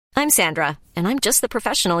I'm Sandra, and I'm just the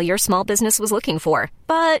professional your small business was looking for.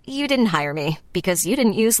 But you didn't hire me because you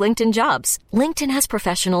didn't use LinkedIn Jobs. LinkedIn has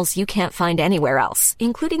professionals you can't find anywhere else,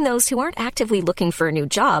 including those who aren't actively looking for a new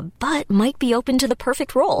job, but might be open to the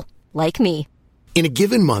perfect role, like me. In a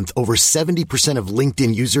given month, over 70% of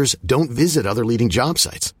LinkedIn users don't visit other leading job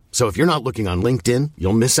sites. So if you're not looking on LinkedIn,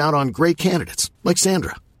 you'll miss out on great candidates like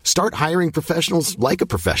Sandra. Start hiring professionals like a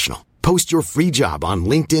professional. Post your free job on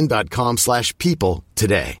linkedin.com/people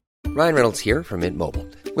today. Ryan Reynolds here from Mint Mobile.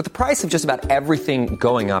 With the price of just about everything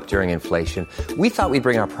going up during inflation, we thought we'd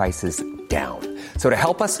bring our prices down. So to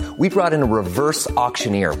help us, we brought in a reverse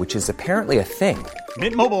auctioneer, which is apparently a thing.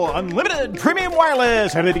 Mint Mobile Unlimited Premium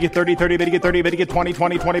Wireless. How to get 30, 30, bit to get 30, bit to get 20,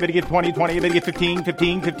 20, 20, bit to get 20, 20, bit to get 15,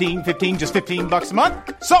 15, 15, 15, just $15 a month?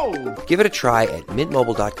 Sold! Give it a try at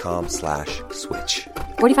mintmobile.com/switch.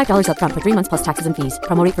 $45 up front for 3 months plus taxes and fees.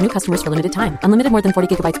 Promo rate for new customers for limited time. Unlimited more than 40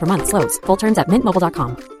 gigabytes per month. Slows full terms at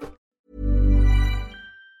mintmobile.com.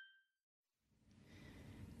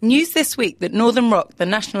 News this week that Northern Rock, the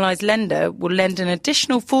nationalised lender, will lend an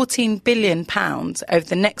additional £14 billion over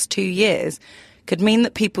the next 2 years could mean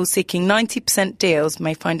that people seeking 90% deals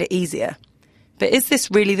may find it easier. But is this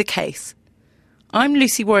really the case? I'm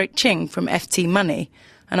Lucy Warwick-Ching from FT Money,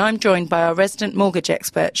 and I'm joined by our resident mortgage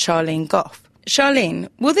expert, Charlene Goff. Charlene,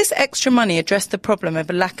 will this extra money address the problem of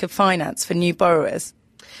a lack of finance for new borrowers?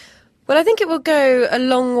 Well, I think it will go a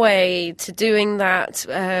long way to doing that.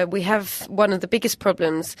 We have one of the biggest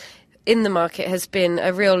problems in the market has been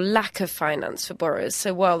a real lack of finance for borrowers.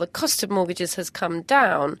 So while the cost of mortgages has come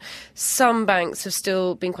down, some banks have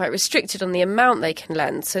still been quite restricted on the amount they can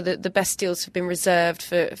lend, so that the best deals have been reserved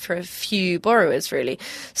for a few borrowers, really.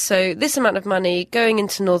 So this amount of money going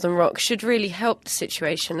into Northern Rock should really help the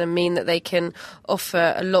situation and mean that they can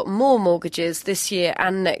offer a lot more mortgages this year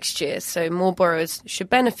and next year. So more borrowers should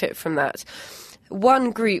benefit from that. One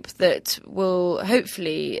group that will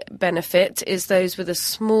hopefully benefit is those with a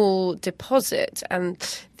small deposit, and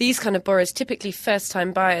these kind of borrowers, typically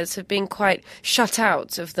first-time buyers, have been quite shut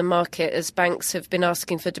out of the market as banks have been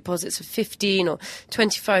asking for deposits of 15 or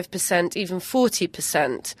 25%, even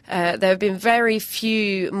 40%. There have been very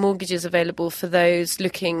few mortgages available for those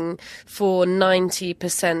looking for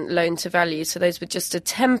 90% loan to value, so those with just a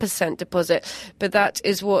 10% deposit. But that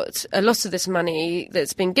is what a lot of this money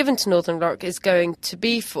that's been given to Northern Rock is going to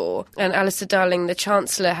be for. And Alistair Darling, the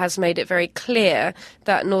Chancellor, has made it very clear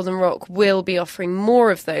that Northern Rock will be offering more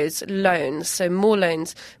of those loans, so more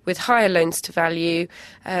loans with higher loans to value,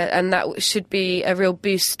 and that should be a real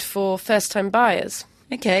boost for first-time buyers.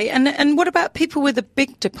 Okay, and what about people with a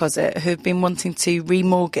big deposit who've been wanting to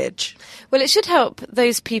remortgage? Well, it should help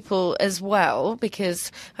those people as well,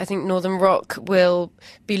 because I think Northern Rock will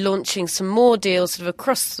be launching some more deals sort of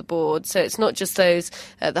across the board. So it's not just those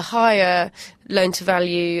at the higher loan to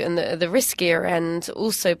value and the riskier end,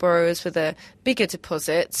 also borrowers with a bigger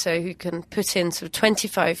deposit, so who can put in sort of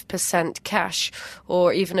 25% cash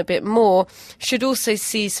or even a bit more, should also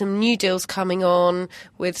see some new deals coming on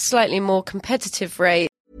with slightly more competitive rates.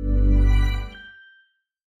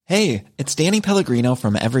 Hey, it's Danny Pellegrino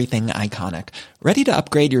from Everything Iconic. Ready to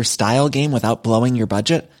upgrade your style game without blowing your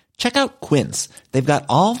budget? Check out Quince. They've got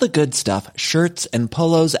all the good stuff, shirts and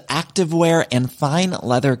polos, activewear, and fine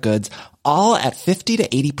leather goods, all at 50 to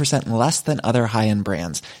 80% less than other high-end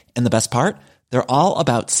brands. And the best part? They're all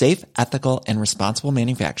about safe, ethical, and responsible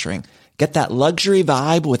manufacturing. Get that luxury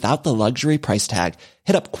vibe without the luxury price tag.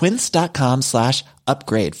 Hit up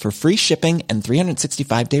quince.com/upgrade for free shipping and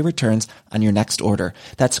 365-day returns on your next order.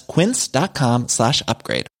 That's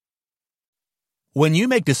quince.com/upgrade. When you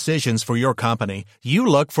make decisions for your company, you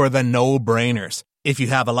look for the no-brainers. If you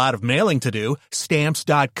have a lot of mailing to do,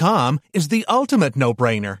 Stamps.com is the ultimate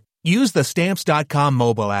no-brainer. Use the Stamps.com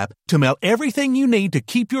mobile app to mail everything you need to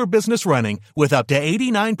keep your business running with up to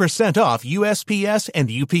 89% off USPS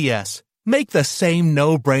and UPS. Make the same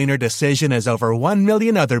no-brainer decision as over 1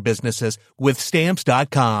 million other businesses with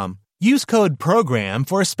Stamps.com. Use code PROGRAM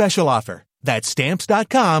for a special offer. That's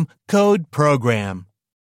Stamps.com, code PROGRAM.